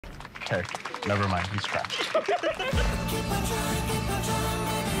Okay, never mind. He's trash.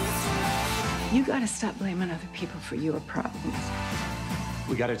 You gotta stop blaming other people for your problems.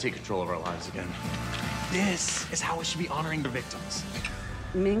 We gotta take control of our lives again. This is how we should be honoring the victims.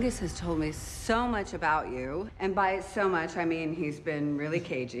 Mingus has told me so much about you, and by so much, I mean he's been really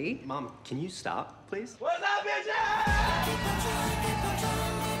cagey. Mom, can you stop, please? What's up, bitches?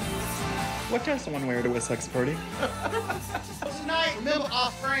 What does someone wear to a sex party? Tonight, remember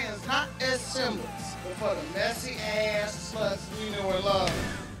our friends, not as symbols, but for the messy ass sluts we know and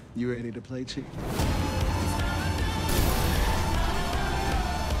love. You ready to play cheap?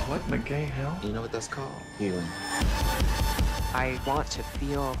 What in the gay hell? You know what that's called? Healing. I want to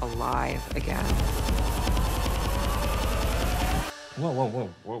feel alive again. Whoa, whoa, whoa,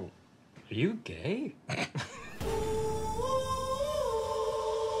 whoa. Are you gay?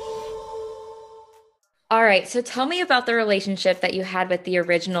 All right, so tell me about the relationship that you had with the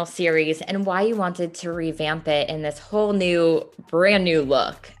original series and why you wanted to revamp it in this whole new, brand new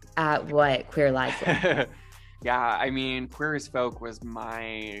look at what Queer Lies is. Yeah, I mean, Queer as Folk was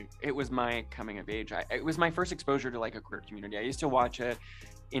my coming of age. It was my first exposure to like a queer community. I used to watch it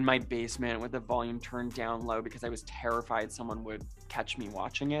in my basement with the volume turned down low because I was terrified someone would catch me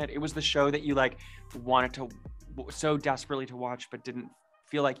watching it. It was the show that you like wanted to so desperately to watch, but didn't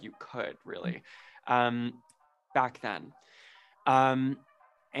feel like you could really back then.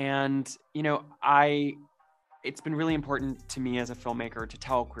 And, you know, it's been really important to me as a filmmaker to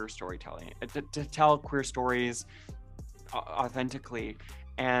tell queer storytelling, to tell queer stories authentically.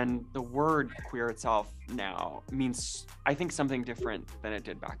 And the word queer itself now means, I think, something different than it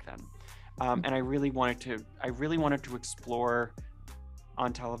did back then. And I really wanted to explore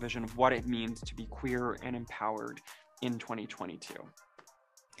on television what it means to be queer and empowered in 2022.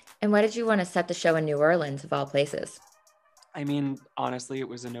 And why did you want to set the show in New Orleans, of all places? I mean, honestly, it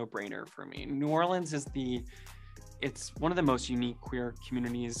was a no-brainer for me. New Orleans it's one of the most unique queer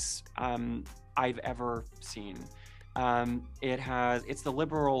communities I've ever seen. It's the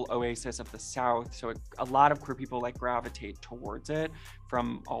liberal oasis of the South, so a lot of queer people like gravitate towards it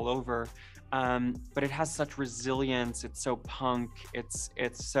from all over. But it has such resilience. It's so punk. It's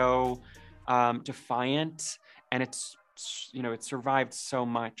so defiant, and it survived so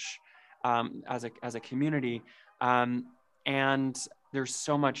much as a community. And there's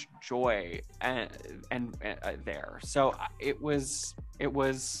so much joy and there. So it was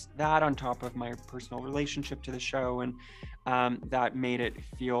that on top of my personal relationship to the show, and that made it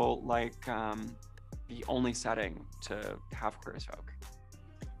feel like the only setting to have Queer as Folk.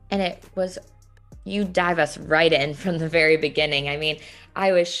 And you dive us right in from the very beginning. I mean,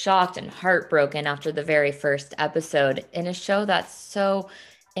 I was shocked and heartbroken after the very first episode in a show that's so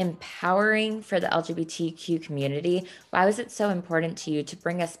empowering for the LGBTQ community. Why was it so important to you to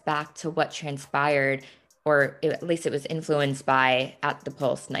bring us back to what transpired, or at least it was influenced by, at the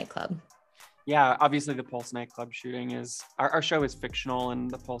Pulse nightclub? Yeah, obviously the Pulse nightclub shooting is, our show is fictional, and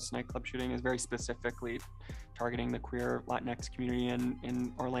the Pulse nightclub shooting is very specifically targeting the queer Latinx community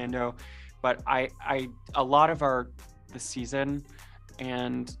in Orlando. But a lot of the season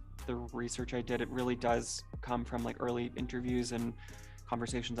and the research I did, it really does come from like early interviews and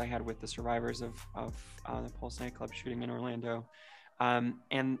conversations I had with the survivors of the Pulse nightclub shooting in Orlando.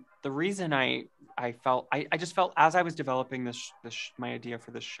 And the reason I just felt as I was developing my idea for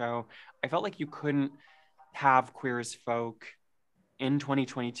this show, I felt like you couldn't have Queer as Folk in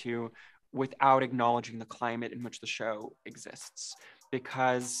 2022 without acknowledging the climate in which the show exists.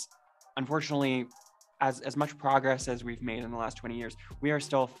 Because unfortunately, as much progress as we've made in the last 20 years, we are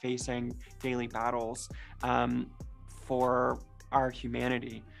still facing daily battles for our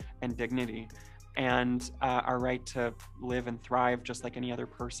humanity and dignity, and our right to live and thrive just like any other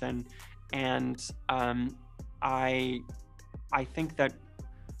person. And I think that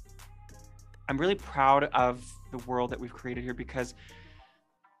I'm really proud of the world that we've created here, because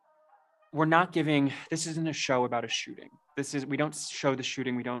this isn't a show about a shooting. We don't show the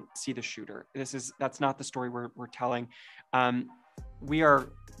shooting, we don't see the shooter. That's not the story we're telling.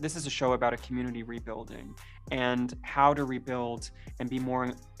 This is a show about a community rebuilding and how to rebuild and be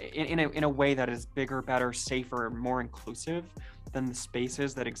more in a way that is bigger, better, safer, more inclusive than the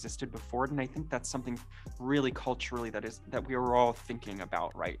spaces that existed before. And I think that's something really culturally that we are all thinking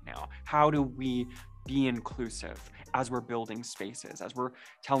about right now. How do we be inclusive as we're building spaces, as we're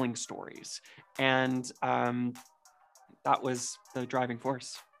telling stories? And that was the driving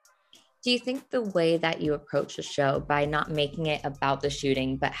force. Do you think the way that you approach the show, by not making it about the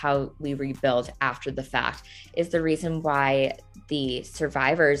shooting, but how we rebuild after the fact, is the reason why the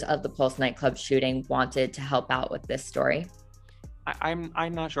survivors of the Pulse nightclub shooting wanted to help out with this story?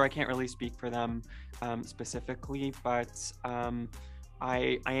 I'm not sure. I can't really speak for them specifically, but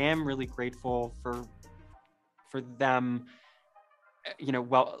I am really grateful for them,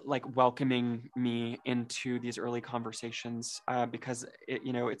 welcoming me into these early conversations, because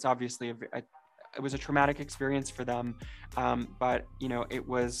it's obviously it was a traumatic experience for them, but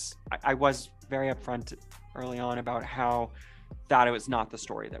I was very upfront early on about how that it was not the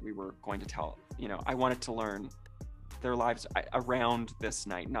story that we were going to tell. I wanted to learn their lives around this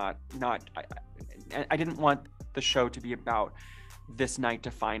night, I didn't want the show to be about this night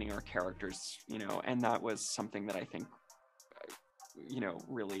defining our characters, and that was something that I think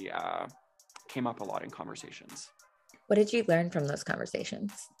really came up a lot in conversations. What did you learn from those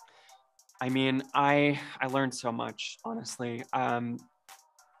conversations? I mean, I learned so much, honestly. I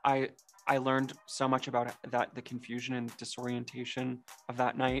learned so much about the confusion and disorientation of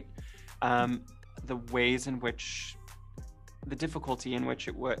that night, the ways in which, the difficulty in which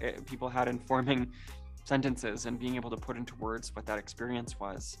people had in forming sentences and being able to put into words what that experience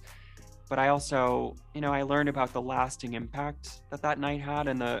was. But I also, I learned about the lasting impact that night had,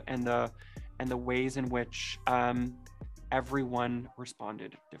 and the ways in which everyone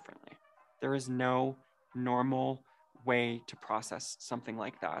responded differently. There is no normal way to process something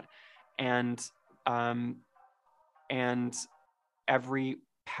like that, and every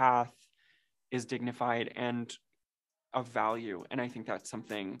path is dignified and of value, and I think that's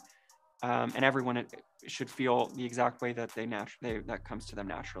something, and everyone should feel the exact way that that comes to them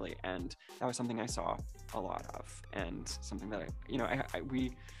naturally, and that was something I saw a lot of, and something that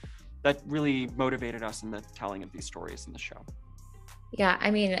that really motivated us in the telling of these stories in the show. Yeah,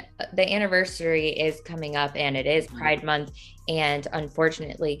 I mean, the anniversary is coming up, and it is Pride Month, and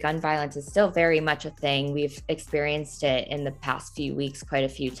unfortunately, gun violence is still very much a thing. We've experienced it in the past few weeks quite a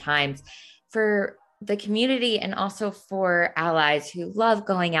few times. For the community and also for allies who love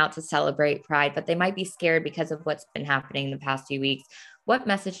going out to celebrate Pride, but they might be scared because of what's been happening in the past few weeks, what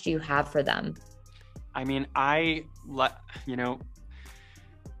message do you have for them? I mean, I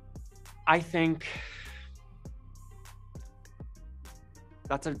think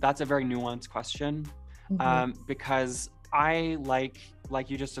that's a very nuanced question, because I like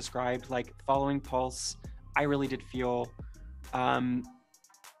you just described, like following Pulse, I really did feel,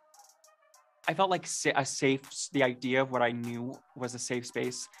 I felt like the idea of what I knew was a safe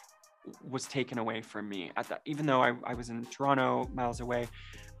space was taken away from me at that. Even though I was in Toronto, miles away,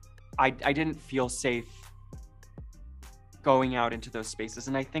 I didn't feel safe going out into those spaces.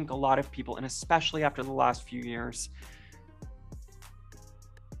 And I think a lot of people, and especially after the last few years,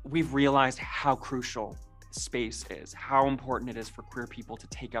 we've realized how crucial space is, how important it is for queer people to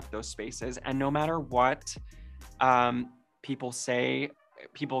take up those spaces. And no matter what people say,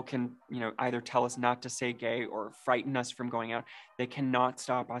 people can, either tell us not to say gay or frighten us from going out. They cannot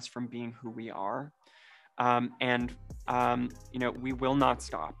stop us from being who we are. We will not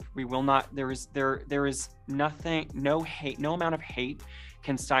stop. We will not, there is nothing, no hate, no amount of hate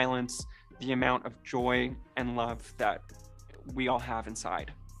can silence the amount of joy and love that we all have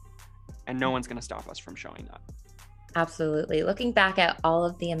inside. And no one's going to stop us from showing that. Absolutely. Looking back at all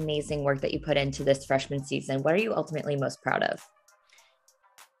of the amazing work that you put into this freshman season, what are you ultimately most proud of?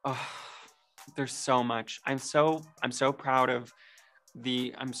 Oh, there's so much. I'm so proud of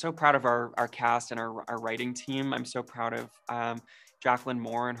our cast and our writing team. I'm so proud of Jacqueline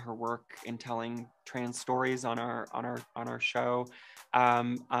Moore and her work in telling trans stories on our show,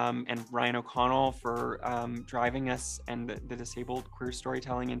 and Ryan O'Connell for driving us and the disabled queer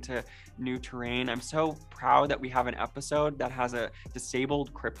storytelling into new terrain. I'm so proud that we have an episode that has a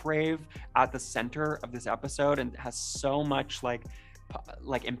disabled crip rave at the center of this episode, and has so much like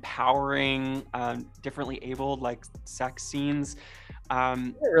empowering differently abled sex scenes. A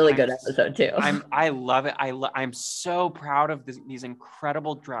really good episode too. I love it. I'm so proud of these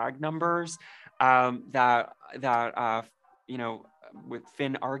incredible drag numbers that with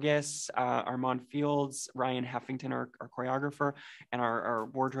Finn Argus, Armand Fields, Ryan Heffington, our choreographer, and our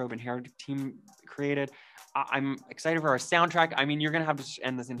wardrobe and hair team created. I'm excited for our soundtrack. I mean, you're gonna have to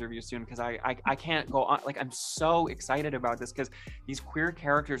end this interview soon because I can't go on. Like, I'm so excited about this because these queer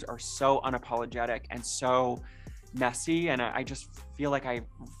characters are so unapologetic and so messy, and I just feel like I've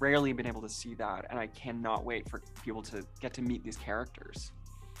rarely been able to see that, and I cannot wait for people to get to meet these characters.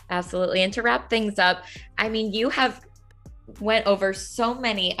 Absolutely. And to wrap things up, I mean, you have went over so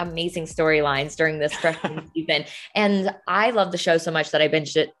many amazing storylines during this freshman season, and I love the show so much that I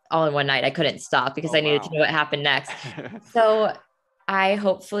binged it all in one night. I couldn't stop because I needed to know what happened next. So I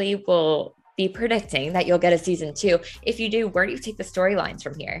hopefully will be predicting that you'll get a season 2. If you do, where do you take the storylines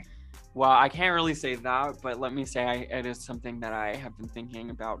from here? Well, I can't really say that, but let me say it is something that I have been thinking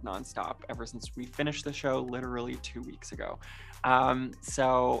about nonstop ever since we finished the show literally 2 weeks ago. Yeah,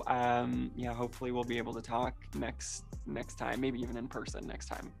 hopefully we'll be able to talk next time, maybe even in person next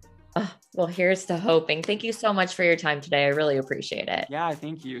time. Oh, well, here's to hoping. Thank you so much for your time today. I really appreciate it. Yeah,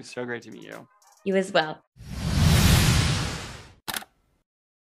 thank you. So great to meet you. You as well.